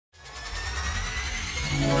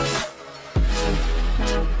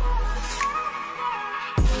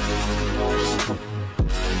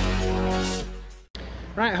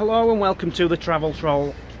Right, hello and welcome to the Travel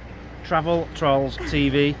Trolls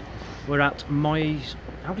TV. We're at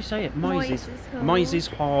how do you say it? Moyses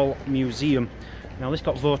Hall Museum. Now this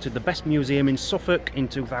got voted the best museum in Suffolk in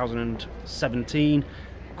 2017.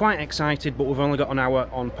 Quite excited, but we've only got an hour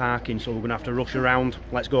on parking, so we're going to have to rush around.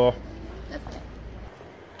 Let's go.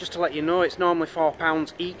 Just to let you know, it's normally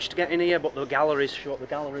 £4 each to get in here, but the gallery's shut.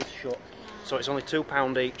 So it's only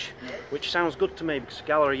 £2 each, which sounds good to me because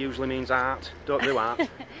gallery usually means art. Don't do art.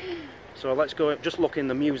 So let's go just look in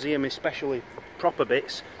the museum, especially proper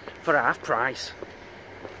bits, for half price.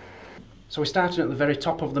 So we're starting at the very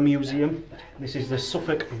top of the museum. This is the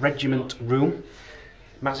Suffolk Regiment room.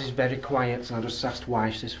 Maz is very quiet, and I just asked why.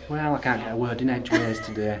 She says, well, I can't get a word in edgeways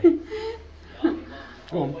today.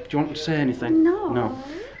 Go on, do you want to say anything? No.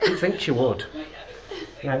 I didn't think she would.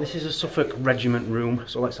 Yeah, this is a Suffolk Regiment room,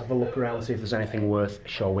 so let's have a look around and see if there's anything worth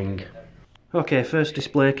showing. Okay, first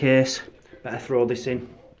display case. Better throw this in.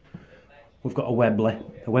 We've got a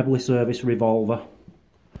Webley service revolver.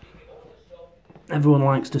 Everyone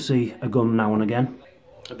likes to see a gun now and again.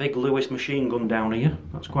 A big Lewis machine gun down here,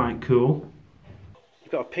 that's quite cool.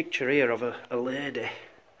 You've got a picture here of a lady.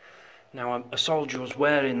 Now a soldier was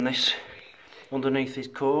wearing this underneath his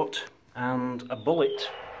coat, and a bullet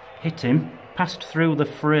hit him, passed through the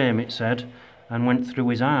frame it said, and went through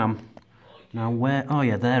his arm. Now where, oh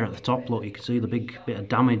yeah, there at the top, look, you can see the big bit of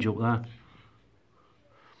damage up there.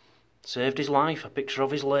 Saved his life, a picture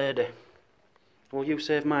of his lady. Will you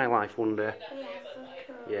save my life one day?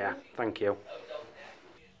 Yeah, thank you.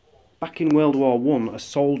 Back in World War I, a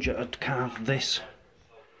soldier had carved this.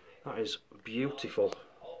 That is beautiful.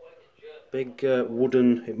 Big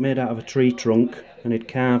wooden, it made out of a tree trunk, and he'd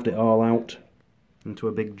carved it all out into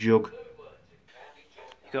a big jug.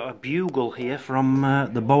 You've got a bugle here from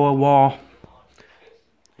the Boer War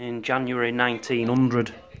in January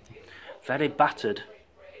 1900. Very battered.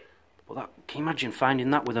 But that, can you imagine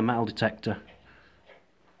finding that with a metal detector?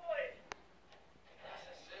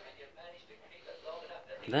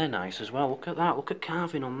 They're nice as well. Look at that. Look at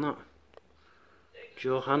carving on that.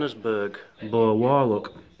 Johannesburg Boer War,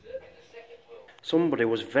 look. Somebody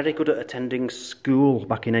was very good at attending school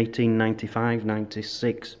back in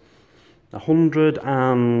 1895-96.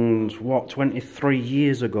 23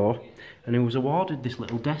 years ago, and he was awarded this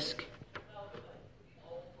little desk.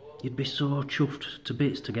 You'd be so chuffed to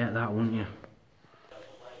bits to get that, wouldn't you?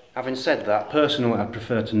 Having said that, personally I'd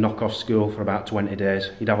prefer to knock off school for about 20 days.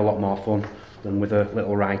 You'd have a lot more fun than with a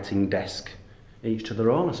little writing desk. Each to their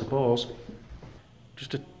own, I suppose.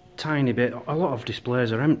 Just a tiny bit. A lot of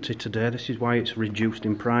displays are empty today. This is why it's reduced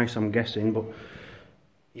in price, I'm guessing, but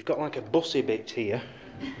you've got like a bussy bit here,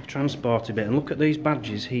 a transporty bit, and look at these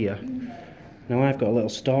badges here. Now I've got a little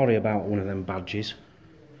story about one of them badges.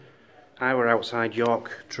 I were outside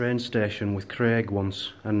York train station with Craig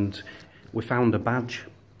once, and we found a badge,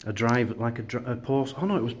 a drive, like a post, oh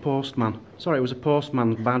no, it was postman. Sorry, it was a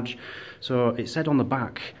postman's badge. So it said on the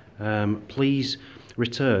back, please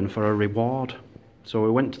return for a reward. So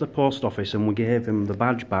we went to the post office and we gave him the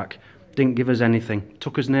badge back. Didn't give us anything.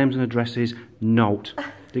 Took us names and addresses. Note.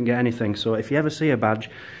 Didn't get anything. So if you ever see a badge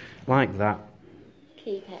like that,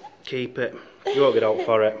 keep it. Keep it. You won't get out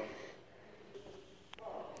for it.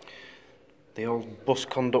 The old bus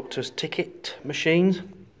conductor's ticket machines.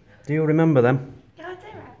 Do you remember them? Yeah, I do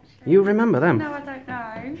actually. You remember them? No, I don't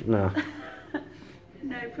know. No.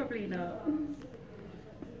 No, probably not.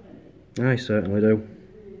 I certainly do.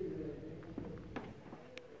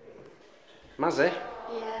 Mazzy?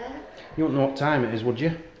 Yeah? You wouldn't know what time it is, would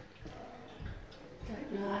you?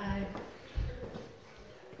 Don't know. I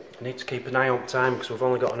need to keep an eye on time because we've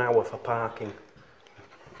only got an hour for parking.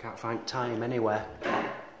 Can't find time anywhere.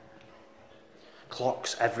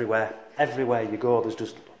 Clocks everywhere. Everywhere you go there's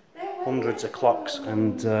just hundreds of clocks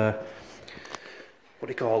and what do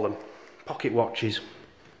you call them? Pocket watches.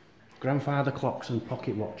 Grandfather clocks and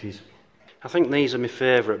pocket watches. I think these are my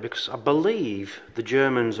favourite because I believe the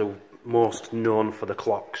Germans are most known for the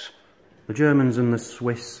clocks. The Germans and the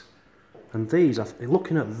Swiss. And these,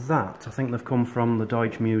 looking at that, I think they've come from the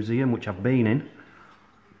Deutsche Museum, which I've been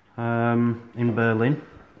in Berlin.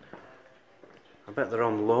 I bet they're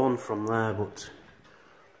on loan from there, but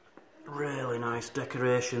really nice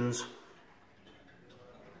decorations.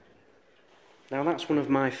 Now that's one of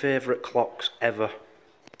my favourite clocks ever. I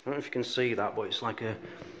don't know if you can see that, but it's like a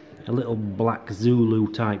little black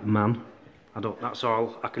Zulu type man. That's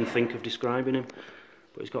all I can think of describing him.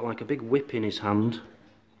 But he's got like a big whip in his hand,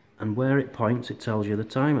 and where it points it tells you the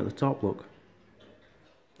time at the top, look.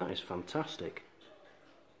 That is fantastic.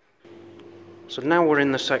 So now we're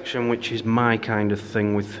in the section which is my kind of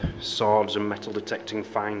thing, with swords and metal detecting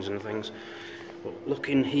finds and things. But look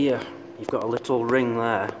in here, you've got a little ring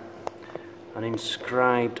there, an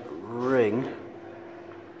inscribed ring.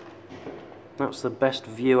 That's the best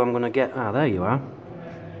view I'm going to get. Ah, there you are.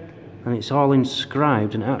 And it's all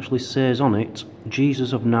inscribed, and it actually says on it,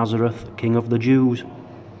 Jesus of Nazareth, King of the Jews,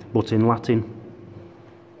 but in Latin.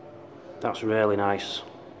 That's really nice.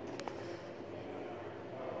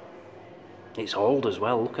 It's old as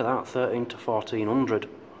well, look at that, 13 to 1400.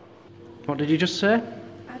 What did you just say?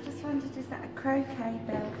 I just wondered, is that a croquet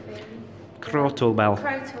bell thing? Crotal bell.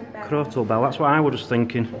 Crotal bell. Crotal bell, that's what I was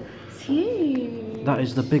thinking. It's huge. That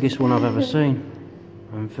is the biggest one I've ever seen.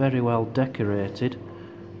 And very well decorated.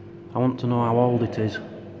 I want to know how old it is.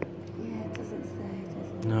 Yeah, it doesn't say,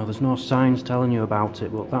 does it? No, there's no signs telling you about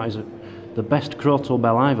it, but that is the best crotal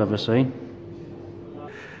bell I've ever seen.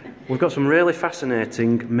 We've got some really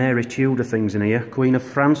fascinating Mary Tudor things in here. Queen of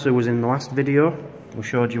France, who was in the last video, we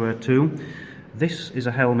showed you her tomb. This is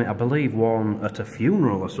a helmet, I believe, worn at a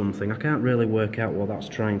funeral or something. I can't really work out what that's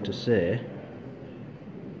trying to say.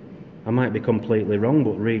 I might be completely wrong,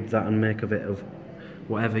 but read that and make of it of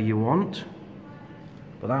whatever you want.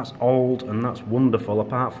 But that's old and that's wonderful,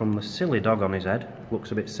 apart from the silly dog on his head.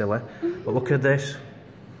 Looks a bit silly. But look at this.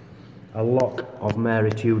 A lock of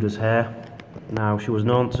Mary Tudor's hair. Now, she was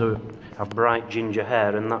known to have bright ginger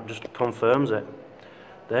hair, and that just confirms it.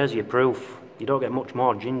 There's your proof. You don't get much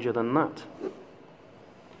more ginger than that.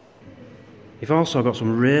 You've also got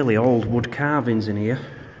some really old wood carvings in here,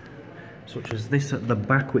 such as this at the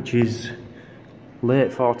back, which is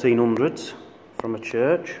late 1400s from a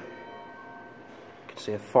church. You can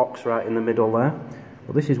see a fox right in the middle there.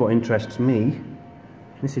 But this is what interests me.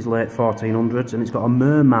 This is late 1400s, and it's got a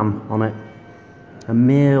merman on it. A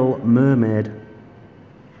male mermaid.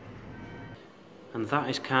 And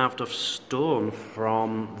that is carved of stone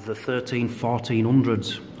from the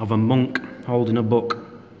 1400s of a monk holding a book.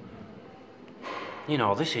 You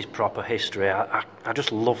know, this is proper history. I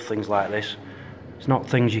just love things like this. It's not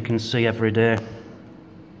things you can see every day.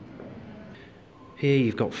 Here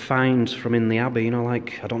you've got finds from in the abbey, you know,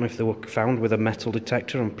 like, I don't know if they were found with a metal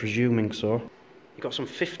detector, I'm presuming so. You've got some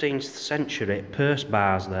 15th century purse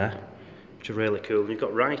bars there, which are really cool. And you've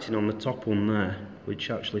got writing on the top one there,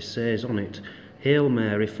 which actually says on it, "Hail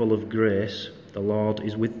Mary, full of grace, the Lord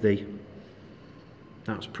is with thee."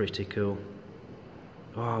 That's pretty cool.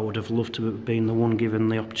 Oh, I would have loved to have been the one given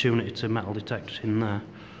the opportunity to metal detect in there.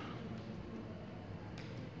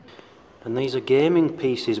 And these are gaming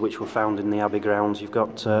pieces which were found in the abbey grounds. You've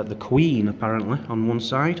got the Queen, apparently, on one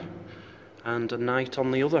side, and a knight on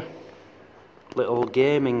the other. Little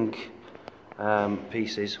gaming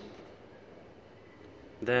pieces.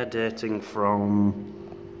 They're dating from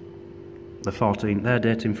the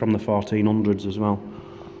 1400s as well.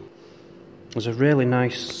 There's a really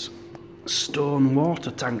nice stone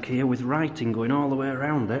water tank here with writing going all the way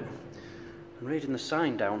around it. And reading the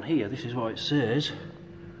sign down here, this is what it says.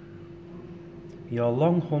 "Your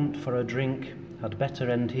long hunt for a drink had better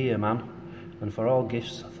end here, man, and for all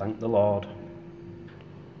gifts thank the Lord."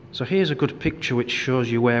 So here's a good picture which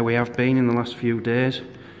shows you where we have been in the last few days.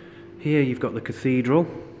 Here you've got the cathedral.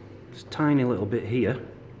 It's a tiny little bit here.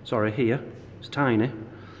 Sorry, here. It's tiny.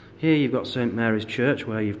 Here you've got St Mary's Church,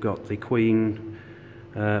 where you've got the Queen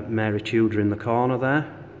Mary Tudor in the corner there.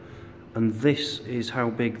 And this is how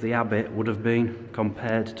big the abbey would have been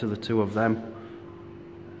compared to the two of them.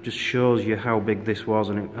 Just shows you how big this was,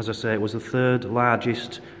 and as I say, it was the third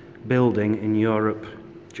largest building in Europe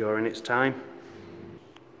during its time.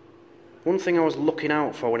 One thing I was looking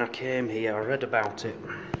out for when I came here, I read about it,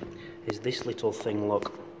 is this little thing,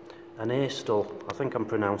 look. An aestel, I think I'm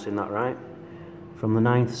pronouncing that right, from the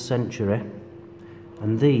 9th century.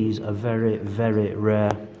 And these are very, very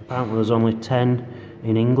rare. Apparently there's only 10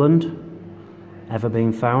 in England ever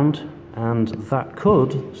been found, and that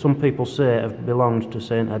could, some people say, have belonged to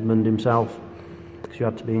St Edmund himself, because you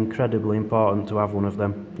had to be incredibly important to have one of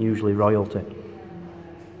them, usually royalty.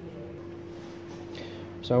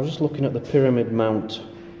 So I was just looking at the pyramid mount,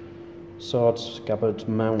 sword scabbard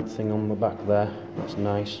mount thing on the back there. That's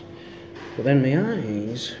nice. But then my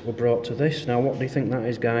eyes were brought to this. Now what do you think that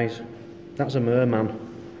is, guys? That's a merman.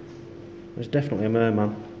 There's definitely a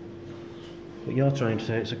merman. But you're trying to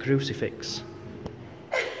say it's a crucifix.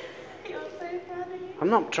 You're so funny. I'm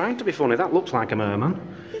not trying to be funny, that looks like a merman.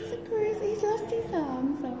 It's a cruise. He's lost his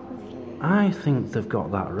arms, obviously. I think they've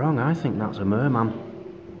got that wrong. I think that's a merman.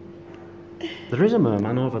 There is a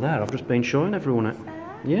merman over there. I've just been showing everyone it.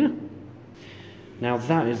 Yeah. Now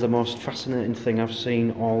that is the most fascinating thing I've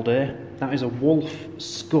seen all day. That is a wolf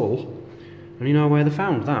skull. And you know where they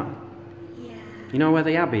found that? Yeah. You know where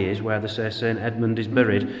the abbey is, where they say St Edmund is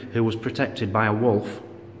buried, who was protected by a wolf?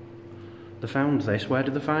 They found this. Where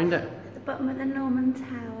did they find it? At the bottom of the Norman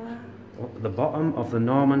Tower. At the bottom of the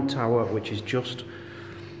Norman Tower, which is just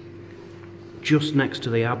next to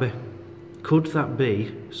the abbey. Could that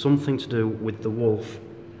be something to do with the wolf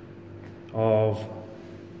of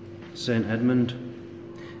St Edmund?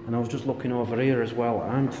 And I was just looking over here as well.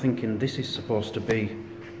 I'm thinking this is supposed to be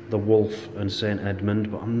the wolf and St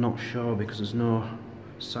Edmund, but I'm not sure because there's no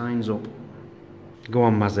signs up. Go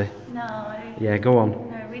on, Mazzy. No. Yeah, go on.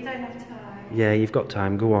 No, we don't have time. Yeah, you've got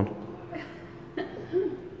time. Go on.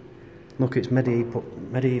 Look, it's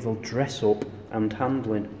medieval dress up and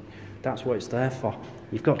handling. That's what it's there for.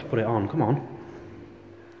 You've got to put it on. Come on.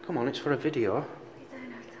 Come on, it's for a video. We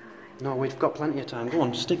don't have time. No, we've got plenty of time. Go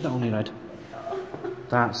on, stick that on your head.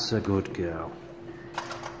 That's a good girl.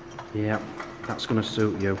 Yeah, that's going to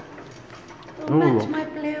suit you. Oh, match my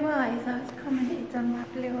blue eyes. I was commented on my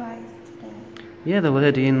blue eyes today. Yeah, the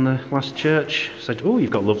lady in the last church said, oh,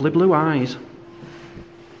 you've got lovely blue eyes. Do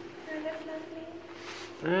I look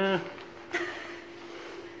lovely?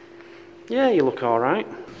 Yeah, you look alright.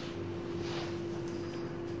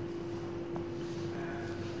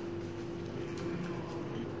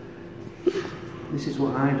 This is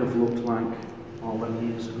what I'd have looked like all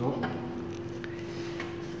them years ago. I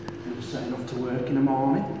was setting off to work in the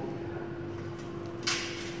morning.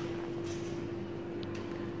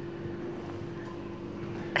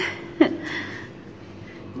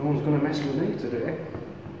 No one's going to mess with me today.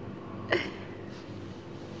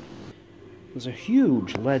 There's a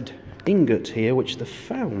huge lead ingot here which they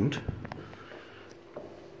found.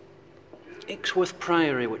 Ixworth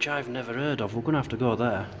Priory, which I've never heard of. We're going to have to go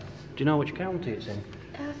there. Do you know which county it's in?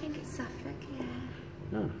 I think it's Suffolk, yeah.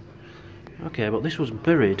 No. Okay, but this was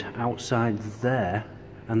buried outside there,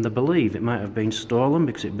 and they believe it might have been stolen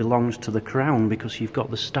because it belongs to the crown, because you've got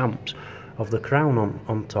the stamps of the crown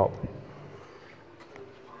on top.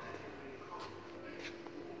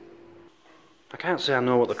 I can't say I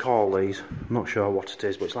know what they call these. I'm not sure what it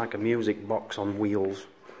is, but it's like a music box on wheels.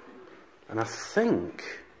 And I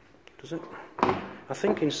think... does it? I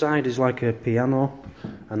think inside is like a piano,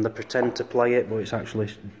 and they pretend to play it, but it's actually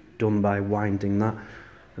done by winding that.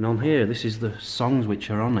 And on here, this is the songs which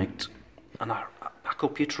are on it. And I pack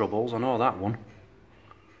up your troubles, I know that one.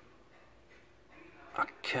 I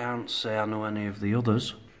can't say I know any of the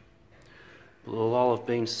others. But they'll all have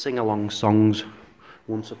been sing-along songs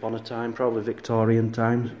once upon a time, probably Victorian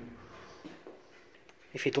times.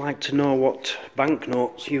 If you'd like to know what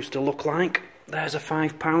banknotes used to look like, there's a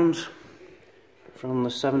 £5 from the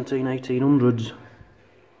 1800s.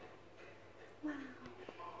 Wow.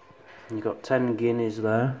 And you've got 10 guineas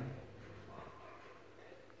there,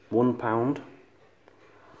 £1,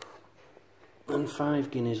 and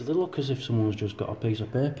 5 guineas. They look as if someone's just got a piece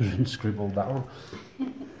of paper and scribbled that on.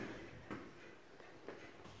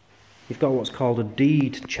 You've got what's called a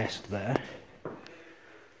deed chest there.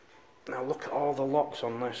 Now look at all the locks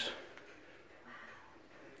on this.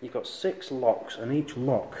 You've got 6 locks, and each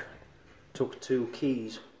lock took 2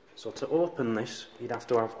 keys. So to open this, you'd have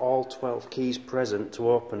to have all 12 keys present to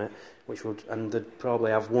open it, and they'd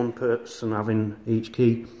probably have one person having each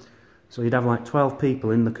key. So you'd have like 12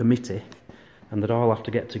 people in the committee, and they'd all have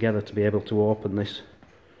to get together to be able to open this.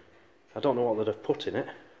 I don't know what they'd have put in it.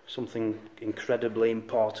 Something incredibly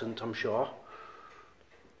important, I'm sure.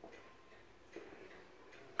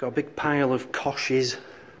 Got a big pile of coshes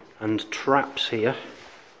and traps here.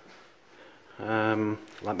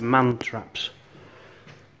 Like man traps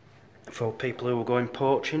for people who were going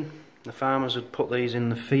poaching. The farmers had put these in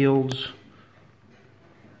the fields,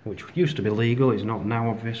 which used to be legal, it's not now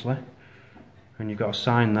obviously. And you've got a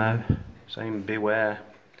sign there saying beware.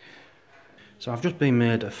 So I've just been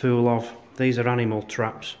made a fool of. These are animal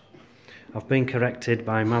traps. I've been corrected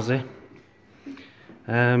by Mazzy.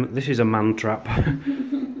 This is a man trap.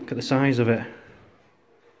 Look at the size of it.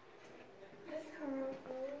 That's horrible.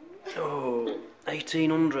 Oh,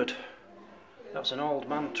 1800. That's an old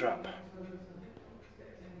man trap.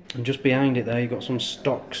 And just behind it there you've got some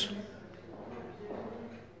stocks.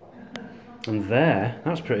 And there,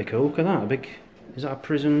 that's pretty cool. Look at that, a big... is that a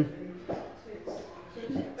prison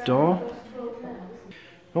door?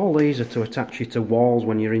 All these are to attach you to walls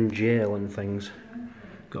when you're in jail and things.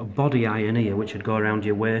 Got a body iron here which would go around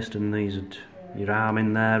your waist, and these would... your arm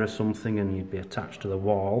in there or something, and you'd be attached to the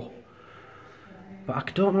wall. But I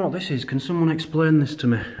don't know what this is. Can someone explain this to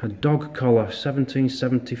me? A dog collar,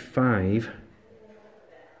 1775.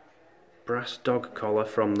 Brass dog collar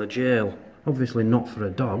from the jail. Obviously not for a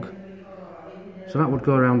dog. So that would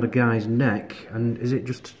go around a guy's neck, and is it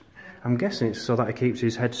just... I'm guessing it's so that he keeps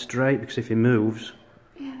his head straight, because if he moves,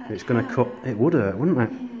 it's going to cut. It would hurt, wouldn't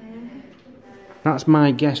it? That's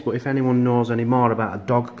my guess, but if anyone knows any more about a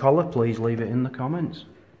dog collar, please leave it in the comments.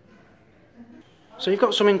 So you've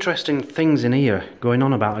got some interesting things in here going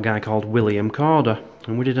on about a guy called William Corder,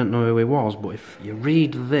 and we didn't know who he was, but if you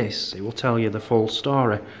read this, it will tell you the full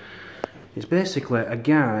story. It's basically a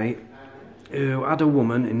guy who had a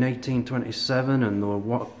woman in 1827 and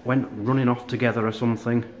they went running off together or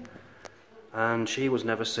something, and she was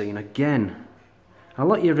never seen again. I'll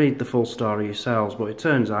let you read the full story yourselves, but it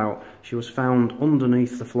turns out she was found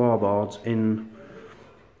underneath the floorboards in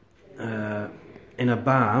a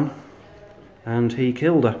barn, and he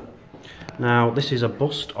killed her. Now this is a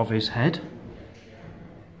bust of his head.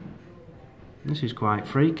 This is quite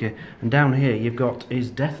freaky. And down here you've got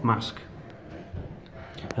his death mask.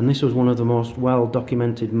 And this was one of the most well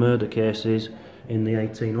documented murder cases in the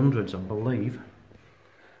 1800s, I believe.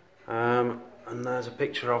 And there's a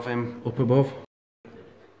picture of him up above.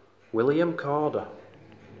 William Corder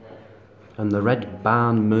and the Red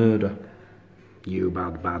Barn Murder. You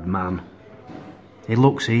bad, bad man. He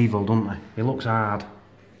looks evil, doesn't he? He looks hard.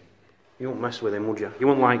 You won't mess with him, would you? You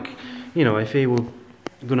won't, like, you know, if he were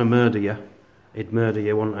going to murder you, he'd murder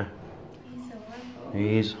you, wouldn't he? He's horrible.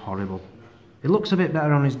 He is horrible. He looks a bit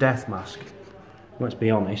better on his death mask, let's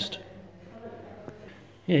be honest.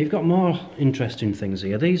 Yeah, you've got more interesting things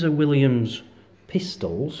here. These are William's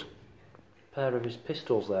pistols. A pair of his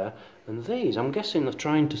pistols there. And these, I'm guessing they're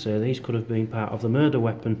trying to say these could have been part of the murder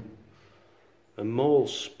weapon. A mole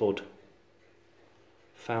spud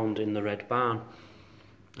found in the Red Barn.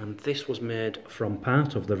 And this was made from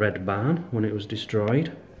part of the Red Barn when it was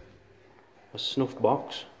destroyed. A snuff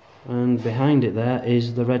box. And behind it there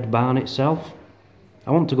is the Red Barn itself.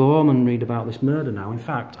 I want to go home and read about this murder now. In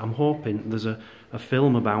fact, I'm hoping there's a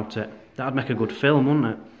film about it. That'd make a good film, wouldn't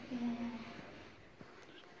it? Yeah.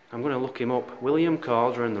 I'm going to look him up. William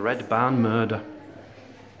Corder and the Red Barn Murder.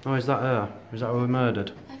 Oh, is that her? Is that who he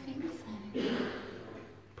murdered? I think so.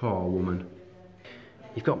 Poor woman.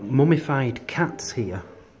 You've got mummified cats here,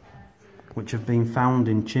 which have been found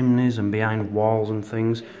in chimneys and behind walls and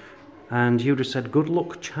things. And you just said good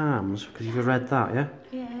luck charms, because you've read that, yeah?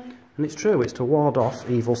 Yeah. And it's true, it's to ward off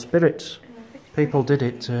evil spirits. People did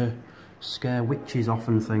it to scare witches off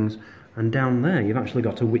and things. And down there you've actually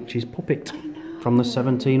got a witch's puppet from the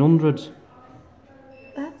 1700s.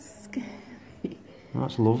 That's scary.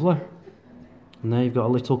 That's lovely. And there you've got a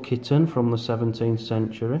little kitten from the 17th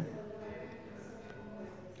century.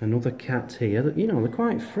 Another cat here. That, you know, they're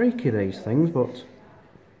quite freaky, these things, but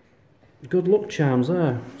good luck charms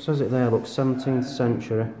there. It says it there, look, 17th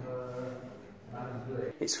century.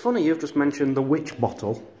 It's funny you've just mentioned the witch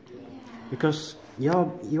bottle, because you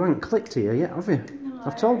haven't clicked here yet, have you? No.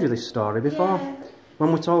 I've told you this story before. Yeah.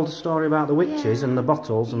 When we told the story about the witches and the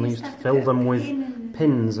bottles, and they used to fill them with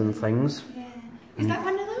pins and things. Yeah. Is that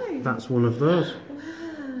one of those? That's one of those.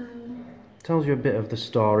 Wow. Tells you a bit of the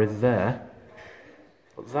story there.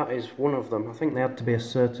 But that is one of them. I think they had to be a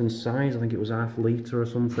certain size. I think it was ½ litre or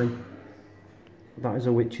something. That is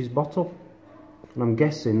a witch's bottle. And I'm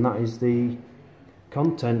guessing that is the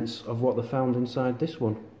contents of what they found inside this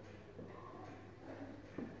one.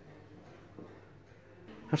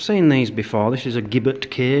 I've seen these before. This is a gibbet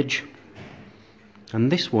cage.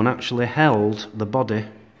 And this one actually held the body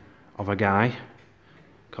of a guy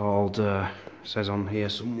called, says on here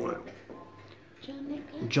somewhere,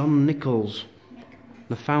 John Nichols.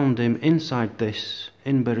 They found him inside this,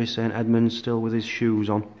 in Bury St Edmunds, still with his shoes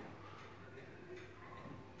on.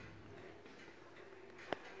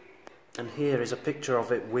 And here is a picture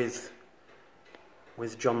of it with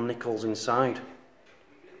John Nichols inside.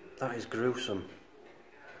 That is gruesome.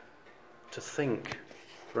 To think,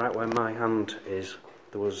 right where my hand is,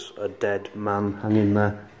 there was a dead man hanging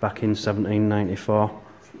there back in 1794.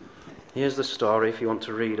 Here's the story if you want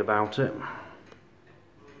to read about it.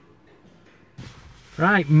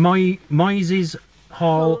 Right, Moyses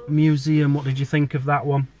Hall Museum, what did you think of that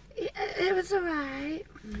one? It was alright.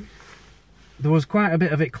 There was quite a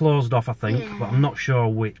bit of it closed off, I think, Yeah. but I'm not sure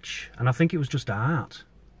which. And I think it was just art.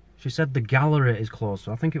 She said the gallery is closed,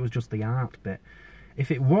 so I think it was just the art bit. If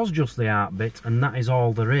it was just the art bit, and that is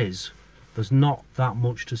all there is, there's not that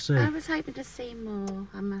much to see. I was hoping to see more,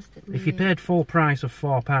 I must admit. If you paid full price of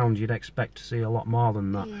 £4, you'd expect to see a lot more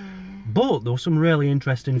than that. Yeah. But there were some really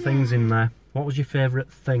interesting things in there. What was your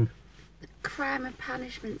favourite thing? The crime and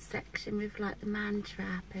punishment section with like the man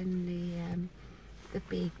trap and the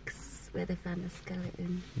bigs where they found the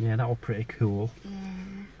skeleton. Yeah, that was pretty cool. Yeah.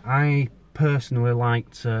 I personally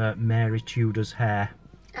liked Mary Tudor's hair.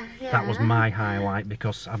 Yeah. That was my highlight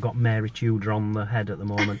because I've got Mary Tudor on the head at the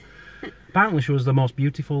moment. Apparently she was the most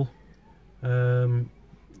beautiful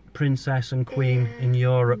princess and queen in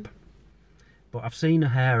Europe. But I've seen her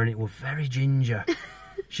hair and it was very ginger.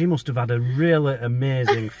 She must have had a really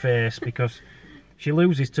amazing face, because she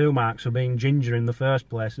loses 2 marks for being ginger in the first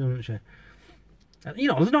place, doesn't she? You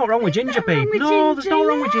know, there's nothing wrong with ginger people. No, there's nothing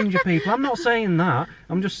wrong with ginger people. I'm not saying that.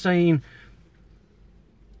 I'm just saying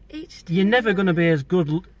you're never going to be as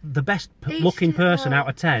good, the best looking person out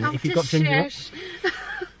of 10 if you've got ginger.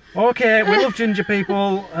 Okay, we love ginger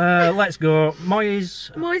people. Let's go.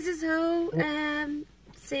 Moyses Hall,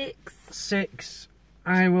 6. 6.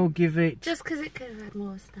 I will give it... Just because it could have had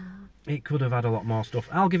more stuff. It could have had a lot more stuff.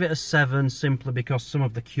 I'll give it a 7, simply because some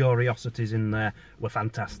of the curiosities in there were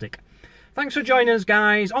fantastic. Thanks for joining us,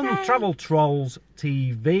 guys, on Travel Trolls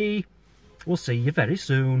TV. We'll see you very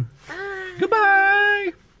soon. Bye.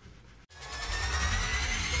 Goodbye!